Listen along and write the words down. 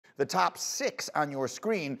the top 6 on your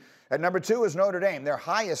screen. At number 2 is Notre Dame, their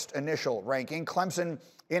highest initial ranking. Clemson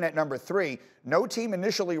in at number 3. No team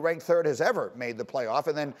initially ranked 3rd has ever made the playoff.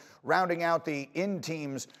 And then rounding out the in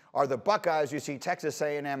teams are the Buckeyes. You see Texas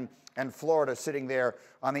A&M and Florida sitting there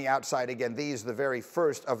on the outside. Again, these the very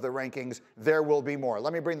first of the rankings. There will be more.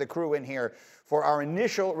 Let me bring the crew in here for our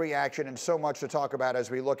initial reaction, and so much to talk about as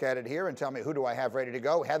we look at it here. And tell me, who do I have ready to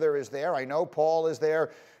go? Heather is there. I know Paul is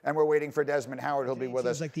there. And we're waiting for Desmond Howard. He'll be with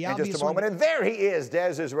us in just a moment. And there he is.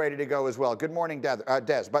 Des is ready to go as well. Good morning,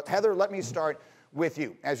 Des. But Heather, let me start with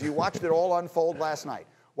you. As you watched it all unfold last night,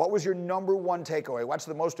 what was your number 1 takeaway? What's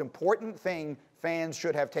the most important thing fans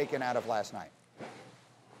should have taken out of last night?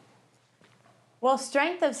 Well,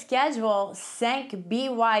 strength of schedule sank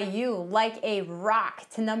BYU like a rock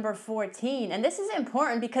to number 14. And this is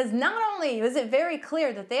important because not only was it very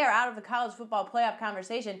clear that they are out of the college football playoff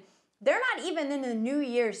conversation, they're not even in the New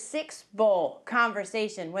Year's Six Bowl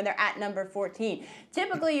conversation when they're at number 14.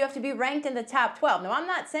 Typically, you have to be ranked in the top 12. Now, I'm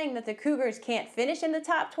not saying that the Cougars can't finish in the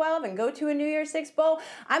top 12 and go to a New Year's Six Bowl.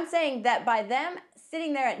 I'm saying that by them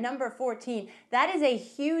sitting there at number 14, that is a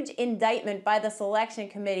huge indictment by the selection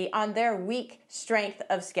committee on their weak strength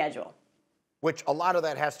of schedule. Which a lot of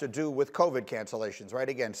that has to do with COVID cancellations, right?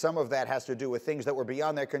 Again, some of that has to do with things that were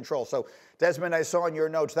beyond their control. So, Desmond, I saw in your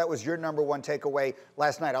notes that was your number 1 takeaway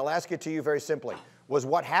last night. I'll ask it to you very simply. Was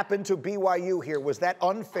what happened to BYU here, was that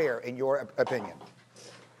unfair in your opinion?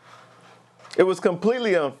 It was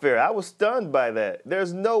completely unfair. I was stunned by that.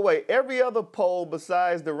 There's no way. Every other poll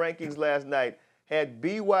besides the rankings last night had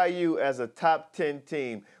BYU as a top 10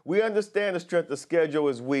 team. We understand the strength of schedule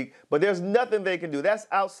is weak, but there's nothing they can do. That's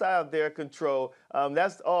outside of their control.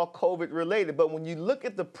 That's all COVID related. But when you look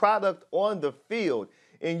at the product on the field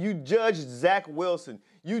and you judge Zach Wilson,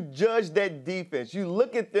 you judge that defense, you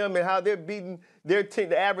look at them and how they're beating their team,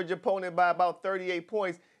 the average opponent by about 38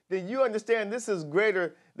 points, then you understand this is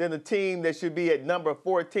greater than a team that should be at number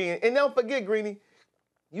 14. And don't forget, Greeny,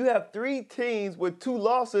 you have 3 teams with 2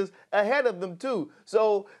 losses ahead of them, too.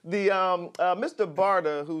 So the Mr.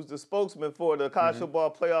 Barta, who's the spokesman for the College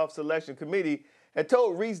Football Playoff Selection Committee, had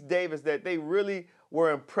told Reese Davis that they really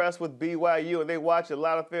were impressed with BYU and they watched a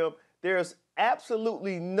lot of film. There's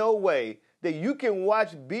absolutely no way that you can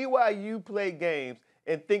watch BYU play games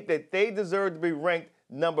and think that they deserve to be ranked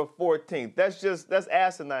number 14. That's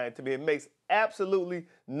asinine to me. It makes absolutely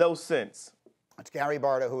no sense. It's Gary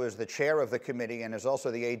Barta, who is the chair of the committee and is also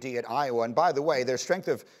the AD at Iowa. And by the way, their strength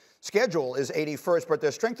of schedule is 81st, but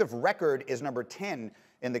their strength of record is number 10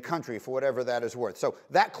 in the country, for whatever that is worth. So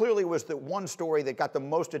that clearly was the one story that got the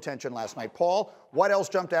most attention last night. Paul, what else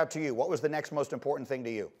jumped out to you? What was the next most important thing to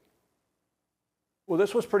you? Well,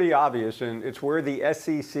 this was pretty obvious, and it's where the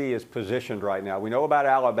SEC is positioned right now. We know about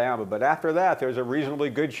Alabama, but after that, there's a reasonably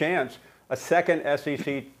good chance a second SEC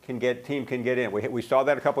team can get in. We saw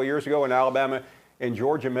that a couple of years ago when Alabama and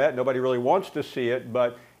Georgia met. Nobody really wants to see it,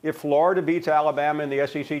 but if Florida beats Alabama in the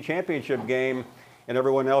SEC championship game and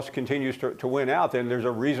everyone else continues to win out, then there's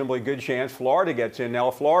a reasonably good chance Florida gets in. Now,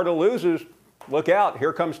 if Florida loses, look out.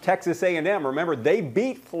 Here comes Texas A&M. Remember, they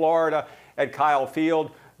beat Florida at Kyle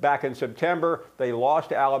Field back in September. They lost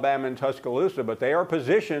to Alabama in Tuscaloosa, but they are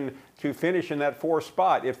positioned to finish in that 4th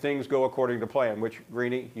spot if things go according to plan, which,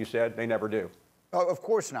 Greeny, you said they never do. Oh, of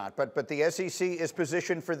course not, but the SEC is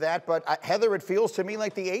positioned for that. But Heather, it feels to me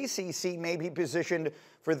like the ACC may be positioned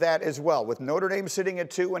for that as well, with Notre Dame sitting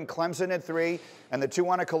at 2 and Clemson at 3, and the 2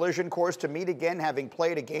 on a collision course to meet again, having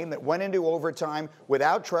played a game that went into overtime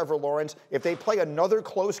without Trevor Lawrence. If they play another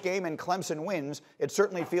close game and Clemson wins, it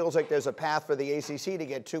certainly feels like there's a path for the ACC to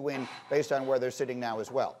get 2 in based on where they're sitting now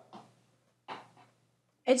as well.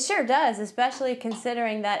 It sure does, especially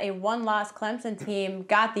considering that a 1-loss Clemson team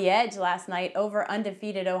got the edge last night over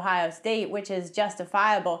undefeated Ohio State, which is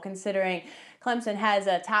justifiable considering Clemson has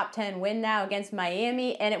a top 10 win now against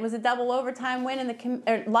Miami, and it was a double overtime win in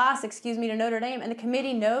the loss, to Notre Dame. And the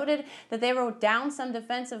committee noted that they were down some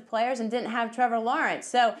defensive players and didn't have Trevor Lawrence.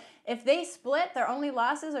 So if they split, their only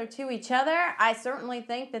losses are to each other. I certainly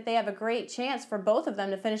think that they have a great chance for both of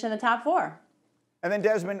them to finish in the top 4. And then,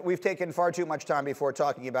 Desmond, we've taken far too much time before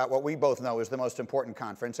talking about what we both know is the most important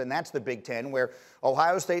conference, and that's the Big Ten, where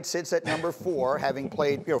Ohio State sits at number 4, having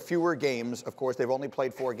played fewer games. Of course, they've only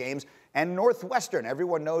played 4 games. And Northwestern,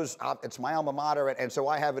 everyone knows it's my alma mater, and so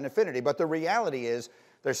I have an affinity. But the reality is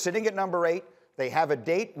they're sitting at number 8. They have a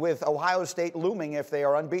date with Ohio State looming if they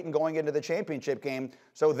are unbeaten going into the championship game.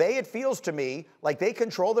 So it feels to me like they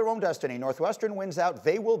control their own destiny. Northwestern wins out,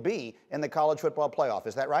 they will be in the college football playoff.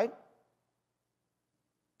 Is that right?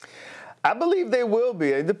 I believe they will be.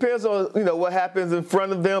 It depends on, what happens in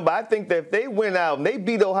front of them. But I think that if they win out and they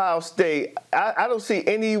beat Ohio State, I don't see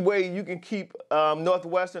any way you can keep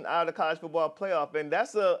Northwestern out of the college football playoff. And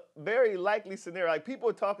that's a very likely scenario. Like, people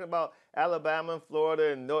are talking about Alabama and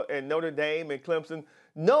Florida and Notre Dame and Clemson.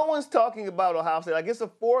 No one's talking about Ohio State. Like, it's a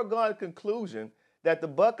foregone conclusion that the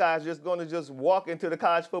Buckeyes are just going to just walk into the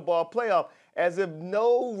college football playoff as if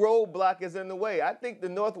no roadblock is in the way. I think the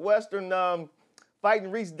Northwestern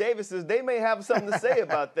Fighting Reese Davises, they may have something to say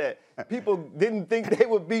about that. People didn't think they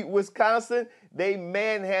would beat Wisconsin. They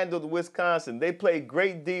manhandled Wisconsin. They played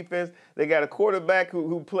great defense. They got a quarterback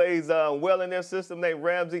who plays well in their system named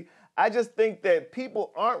Ramsey. I just think that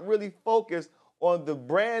people aren't really focused on the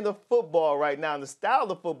brand of football right now and the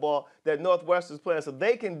style of football that Northwestern's playing, so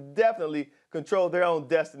they can definitely control their own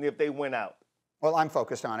destiny if they win out. Well, I'm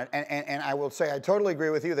focused on it, and I will say I totally agree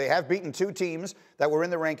with you. They have beaten two teams that were in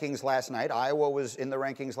the rankings last night. Iowa was in the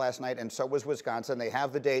rankings last night, and so was Wisconsin. They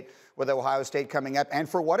have the date with Ohio State coming up, and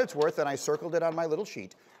for what it's worth, and I circled it on my little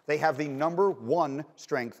sheet, they have the #1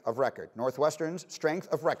 strength of record. Northwestern's strength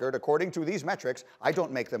of record, according to these metrics, I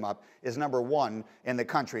don't make them up, is #1 in the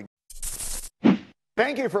country.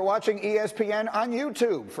 Thank you for watching ESPN on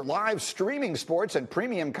YouTube. For live streaming sports and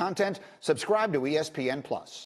premium content, subscribe to ESPN+.